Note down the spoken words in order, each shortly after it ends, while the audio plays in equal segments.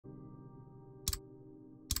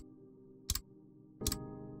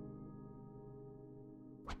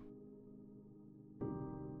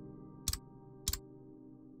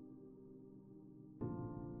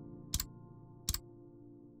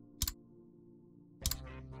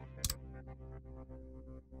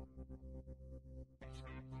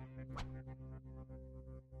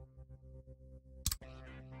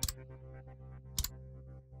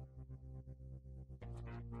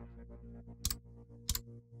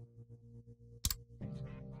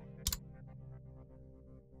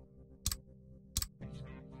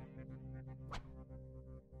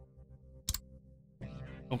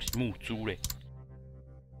东西木珠嘞。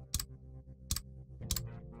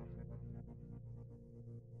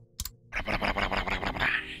巴拉巴拉巴拉巴拉巴拉巴拉巴拉。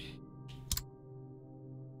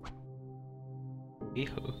回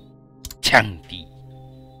合，枪敌。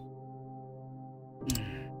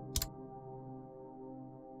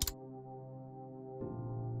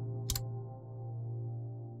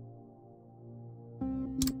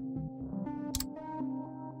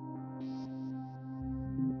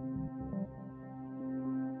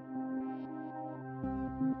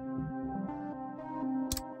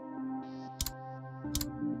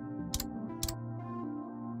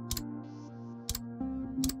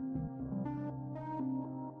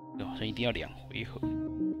好像一定要2回合，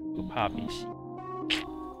我怕被洗。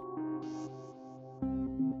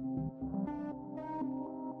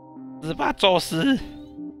只怕宙斯，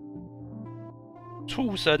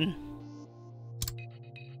畜生。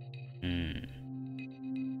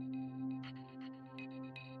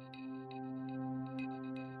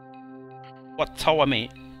哇，超完美！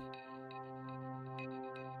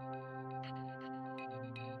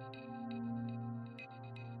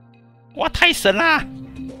哇，太神啦！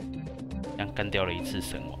这样干掉了1次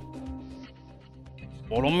神王。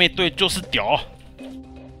火龙妹队就是屌，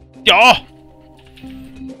屌，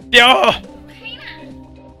屌！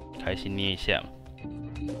开心捏一下嘛。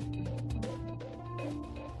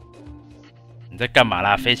你在干嘛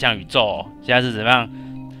啦？飞向宇宙哦！现在是怎么样？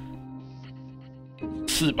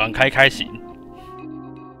翅膀开型。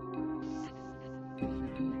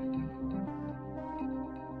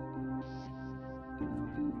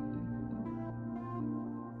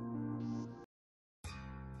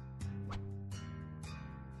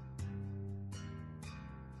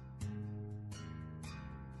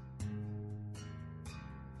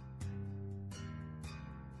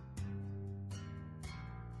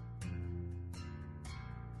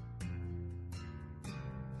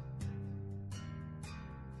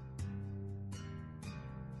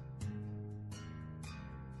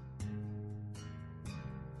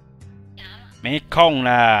没空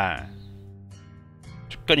啦，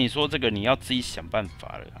就跟你说这个，你要自己想办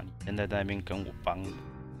法了。你现在在那边跟我帮，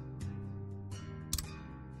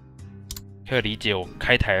可以理解我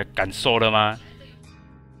开台的感受了吗？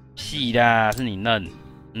是啦，是你嫩，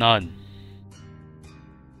嫩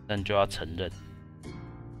就要承认，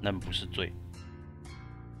嫩不是罪。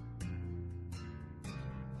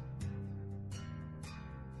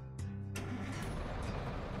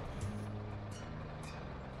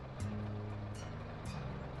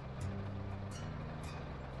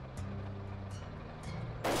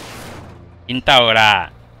听到了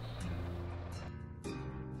啦。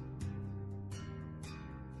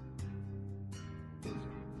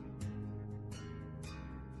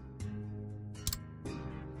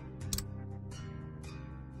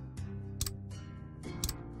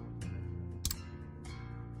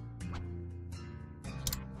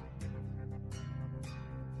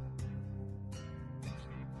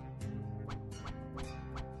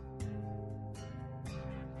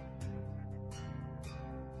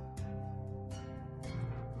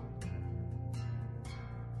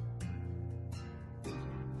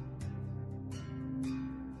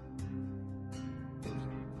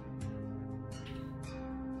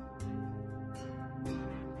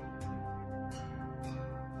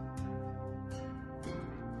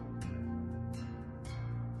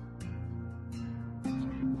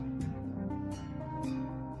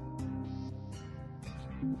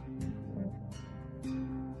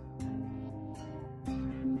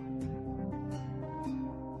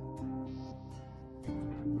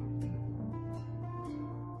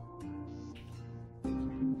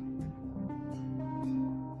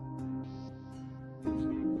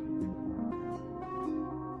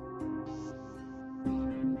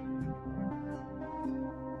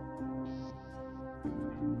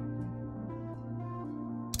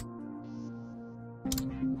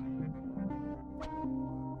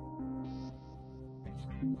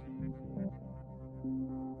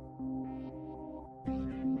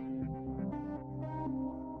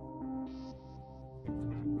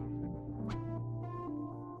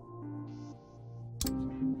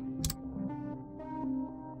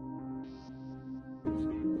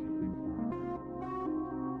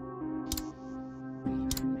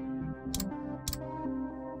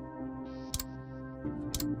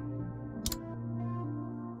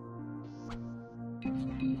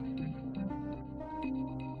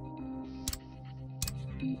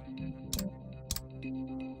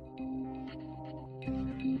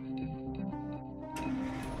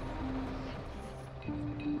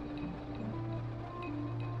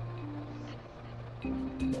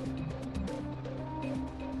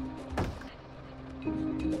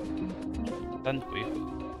3回合，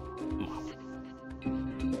妈。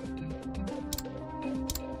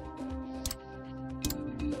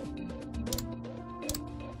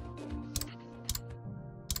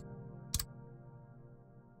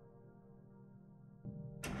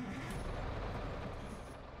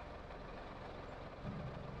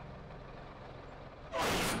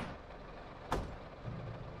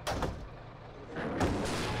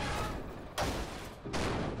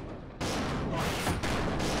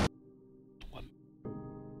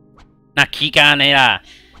那起干的啦，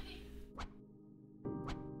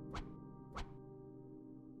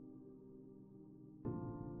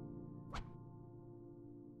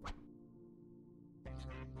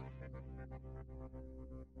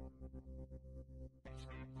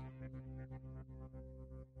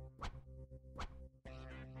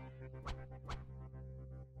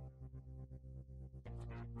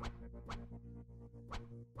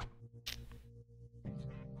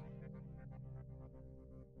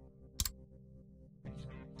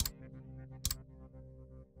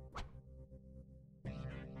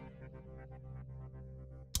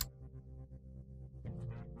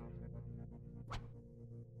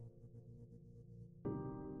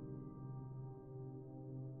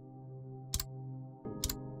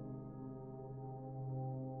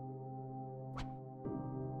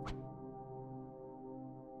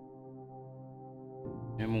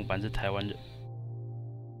因为木板是台湾人，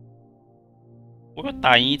我又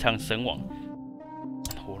打赢一场神网，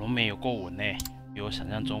火龙妹有够稳呢，比我想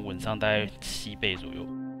象中稳上大概7倍左右。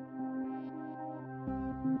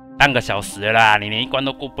半个小时了啦，你连一关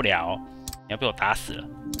都过不了，你要被我打死了。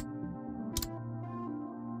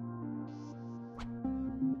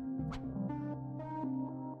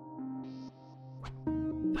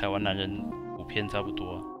台湾男人普遍差不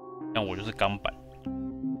多，像我就是钢板。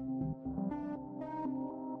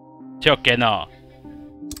就干哦！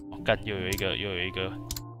我干，又有一个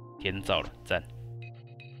天照了，赞！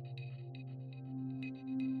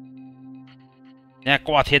现在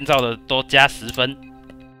挂天照的都加10分。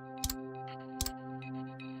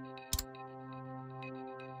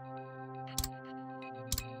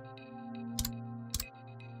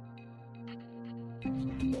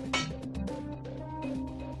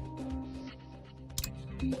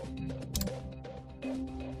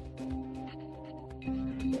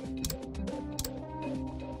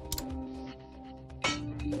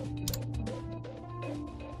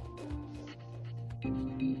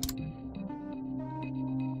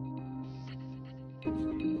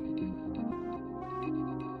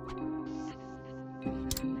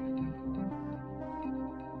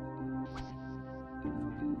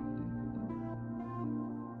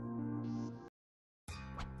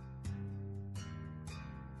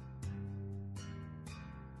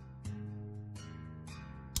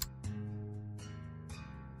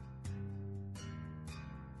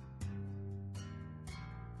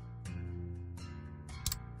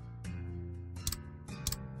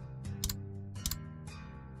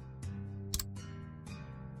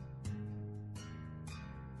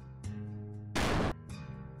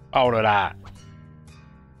爆了啦！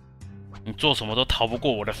你做什么都逃不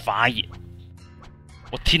过我的法眼，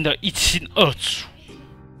我听得一清二楚。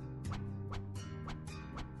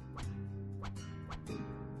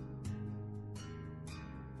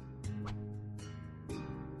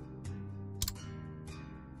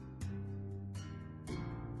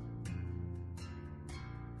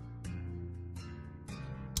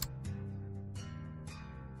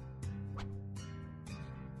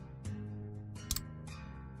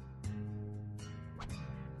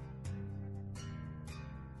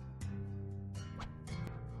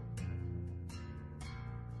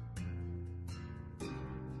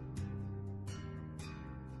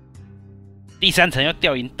第3层要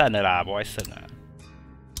掉银弹了啦，不会省啊！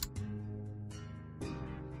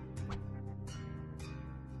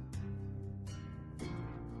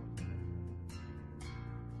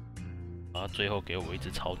然后最后给我一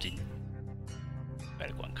只超金，来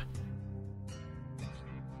观看。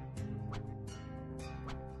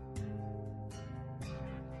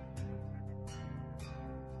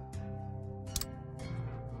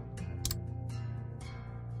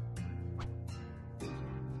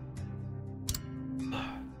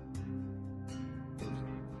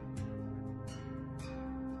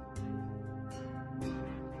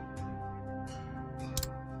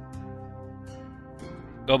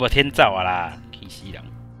胳膊天照啊啦，气死人！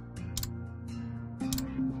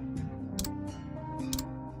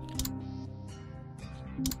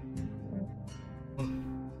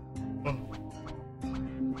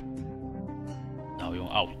然后用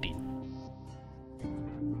奥丁，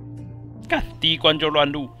干第一关就乱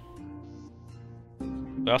入，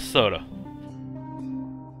不要射了。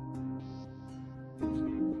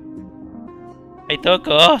海德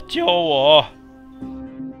格，救我！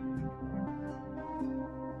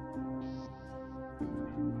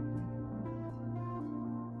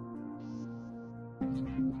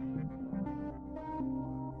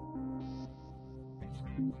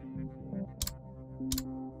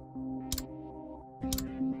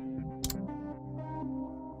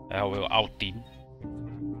还好我有奥丁。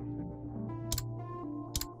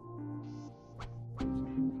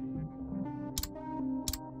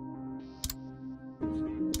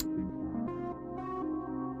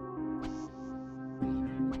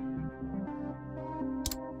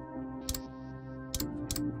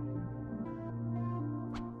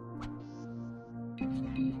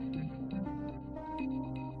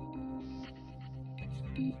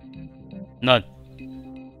那。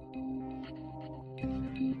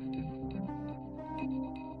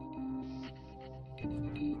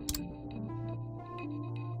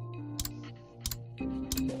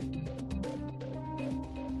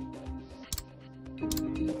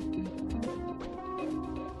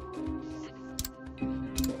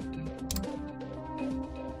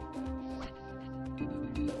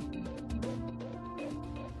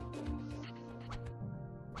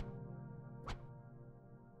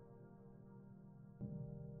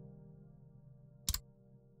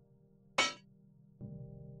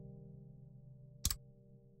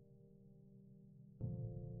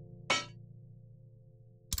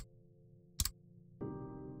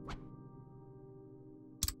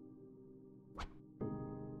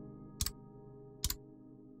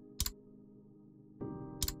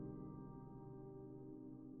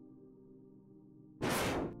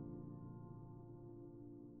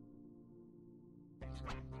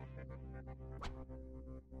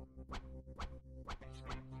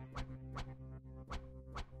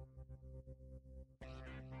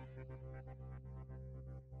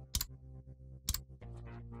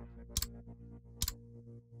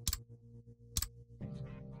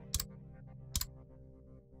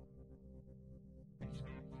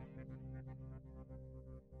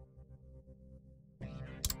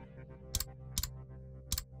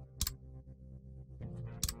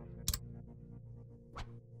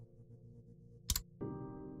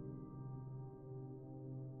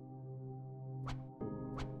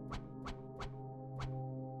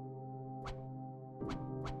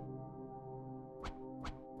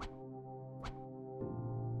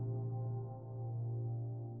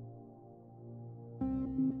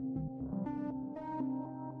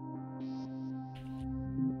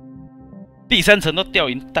第3层都掉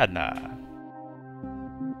银弹啦！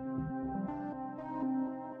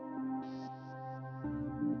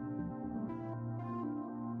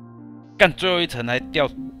干最后一层还掉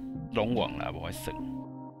龙王啦，我会省。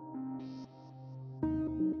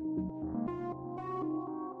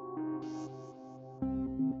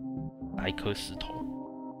打一颗石头。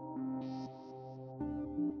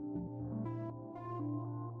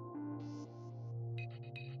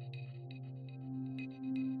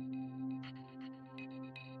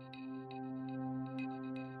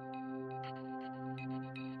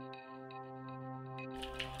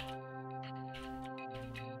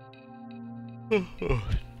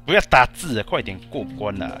不要打字了，快点过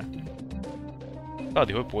关啦！到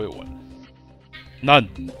底会不会玩？嫩，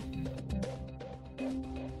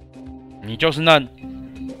你就是嫩，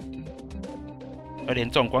而连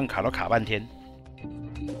这种关卡都卡半天。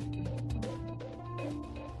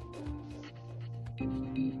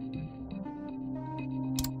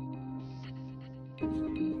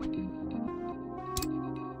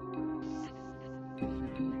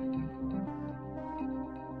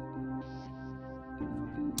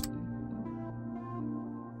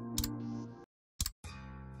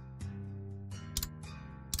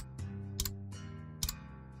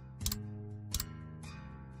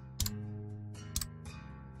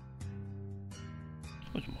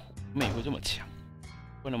为什么妹会这么强？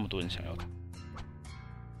会那么多人想要她？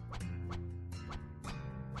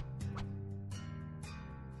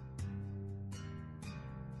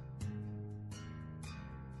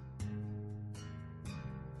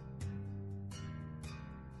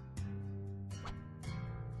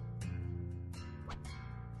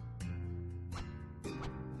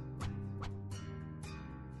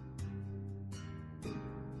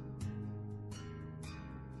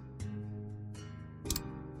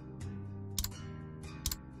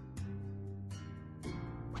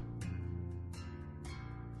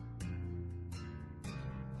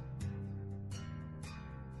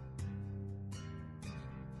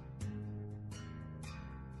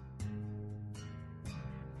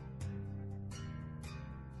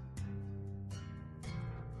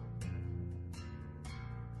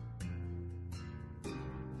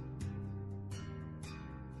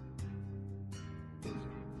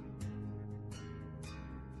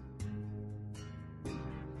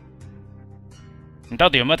你到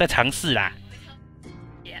底有没有在尝试啦？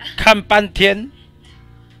看半天。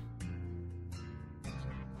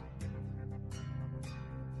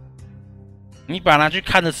你把拿去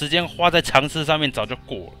看的时间花在尝试上面，早就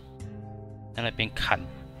过了。在那边看。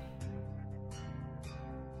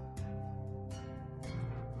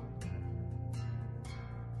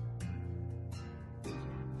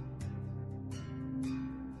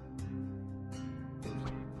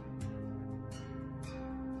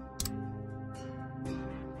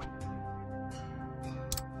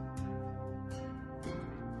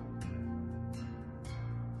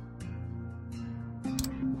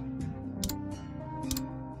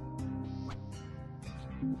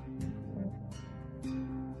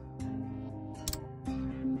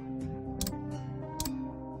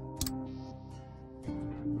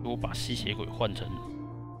我把吸血鬼换成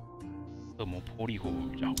恶魔魄力会不会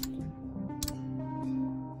比较好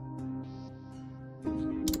过？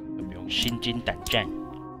不用心惊胆战。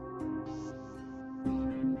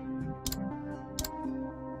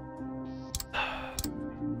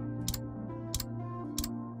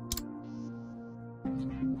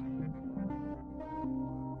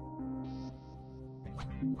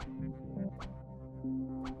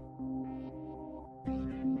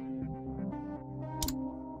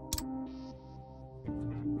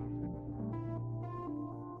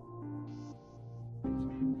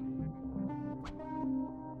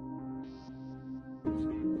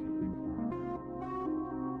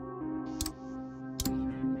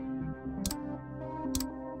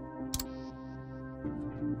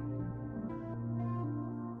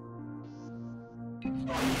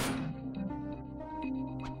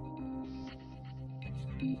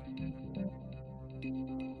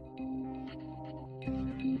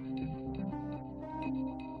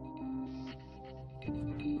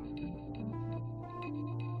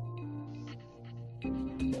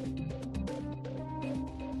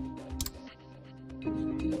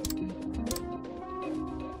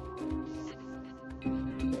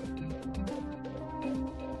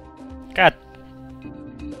干！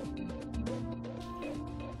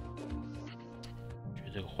觉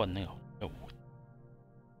得这个换那个要稳。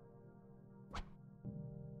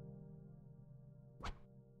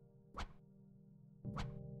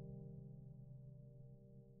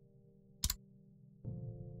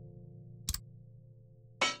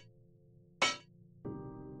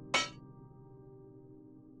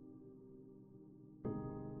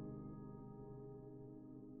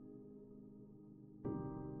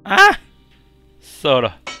啊！射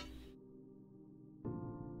了。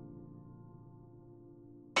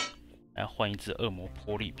来换一只恶魔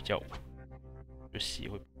魄力比较稳，就血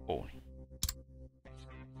会不够呢。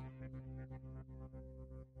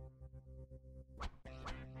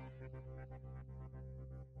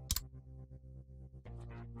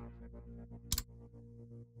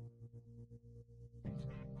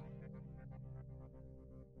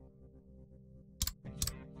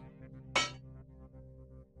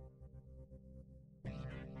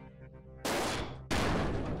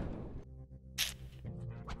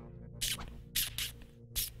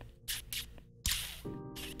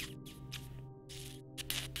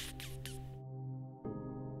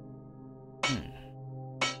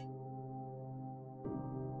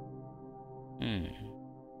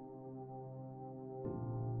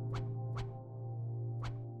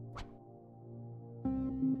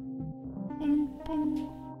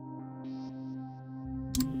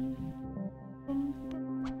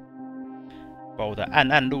把我的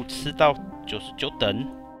暗路吃到99等，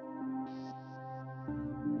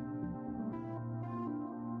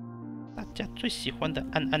大家最喜欢的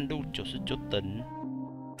暗路99等。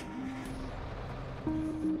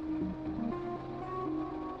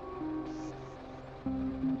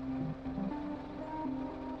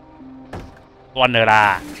断了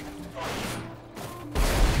啦！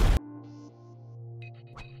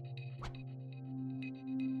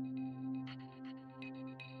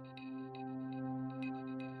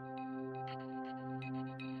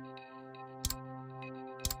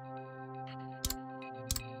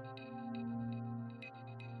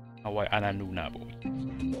我暗路那不？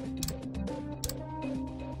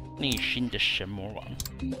内心的神魔王，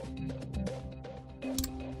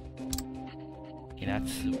给他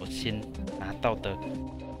吃我先拿到的，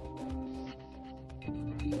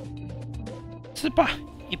是吧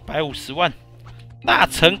？150万，大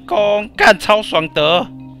成功，干超爽的！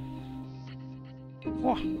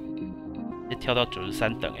哇，也跳到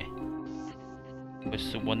93等哎，会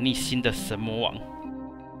是我内心的神魔王，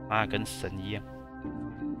妈跟神一样。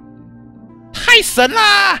太神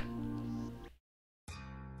啦！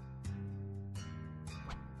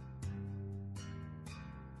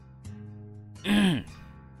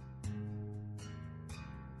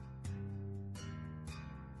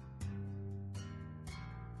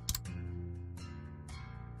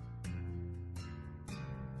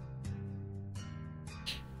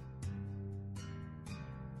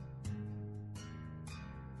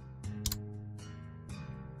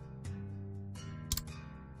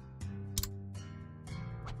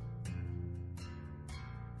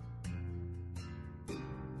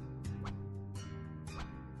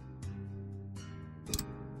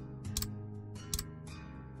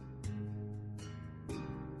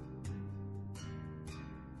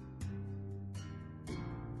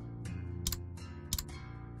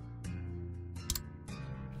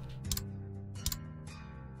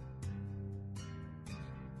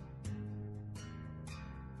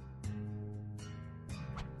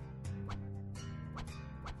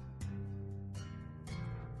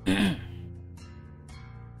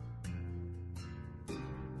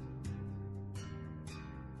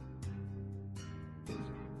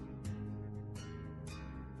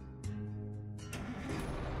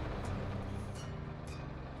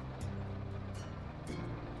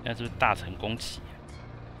在是不是大成功期？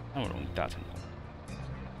那么容易大成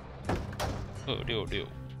功？266。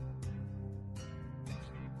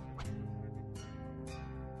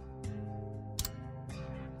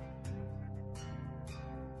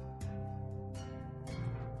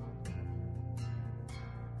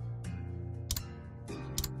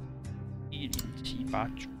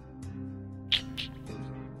10789。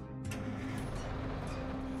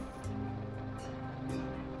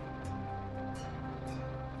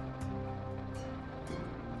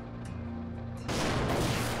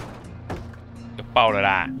就爆了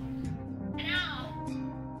啦！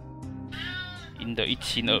赢得一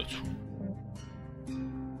清二楚。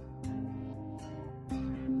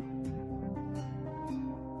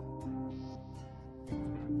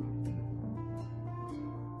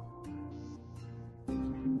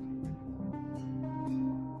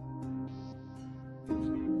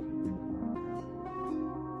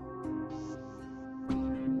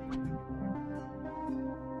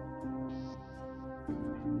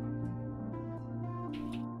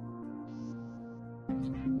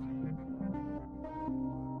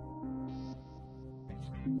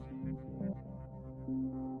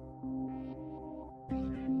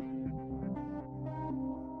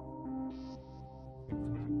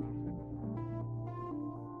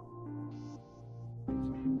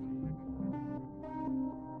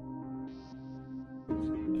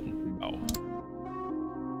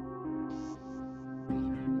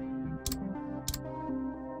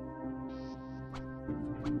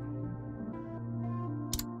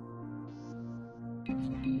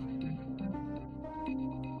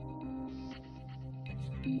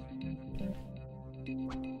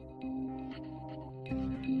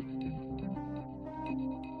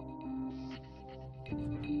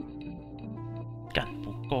干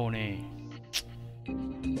不够呢。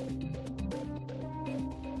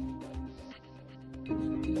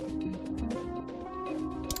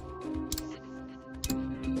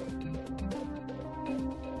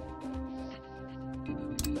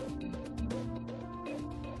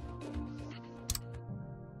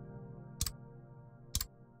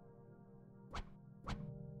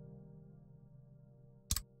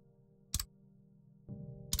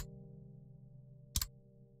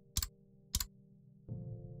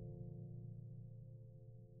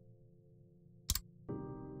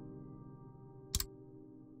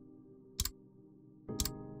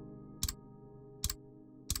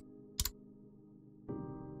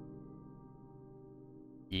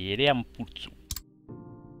血量不足。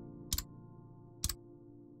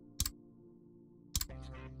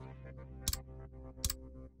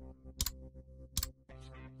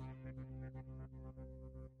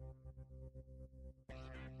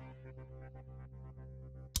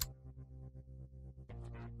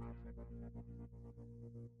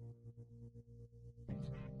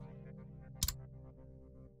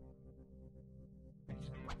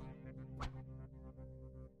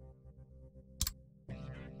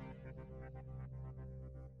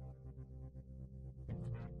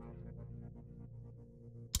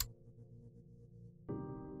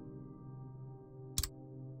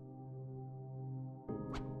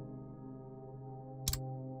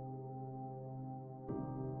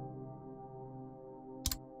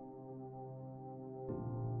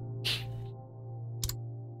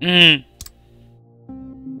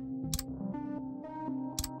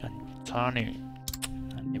差呢，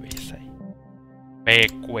你袂使，白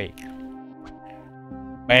贵，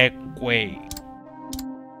白贵。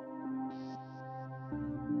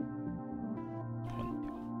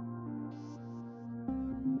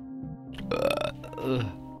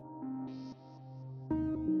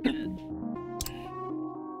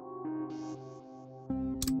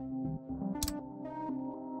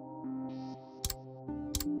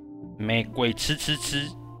玫瑰吃。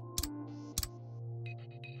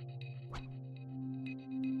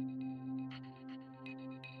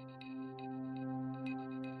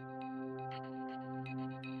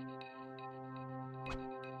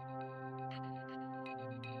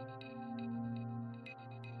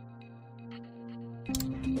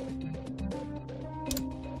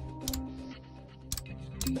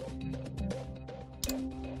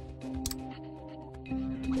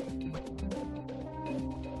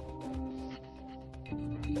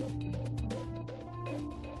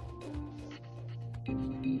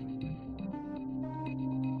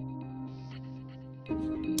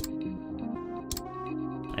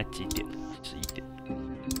那几点？11点。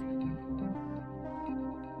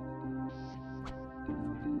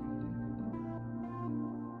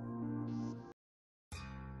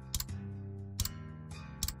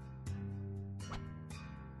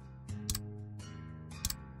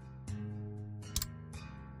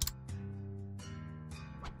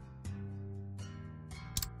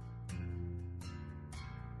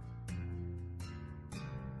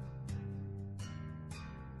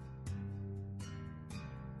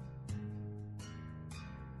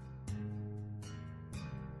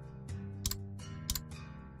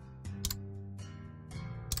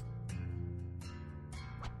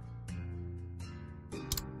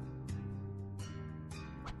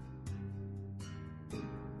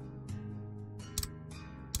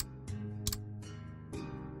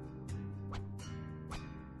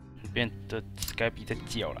边的该比在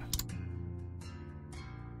叫了，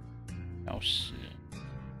钥匙。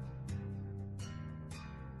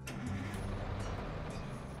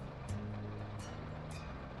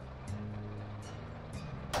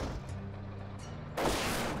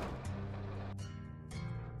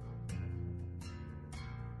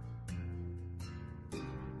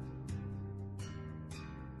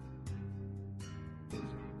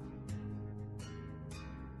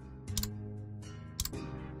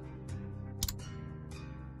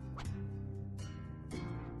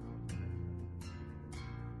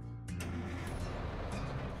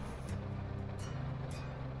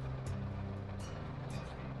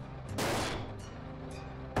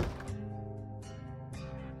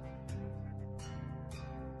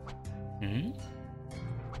嗯，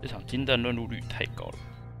这场金弹任务率太高了。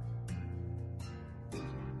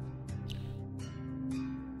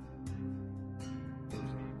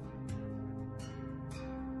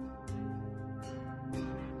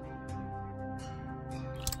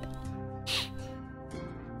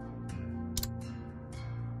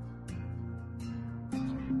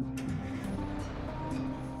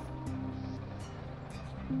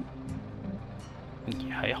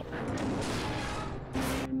也还好。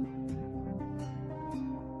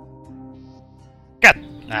干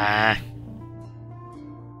啊！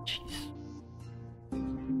气死！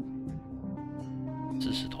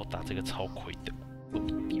掷石头打这个超亏的，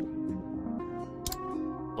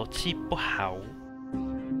手气不好，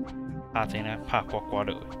怕这呢？怕刮刮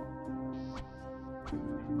乐。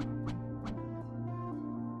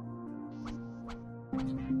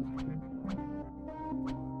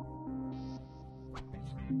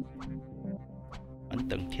安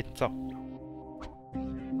等天照，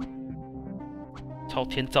超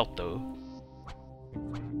天照德。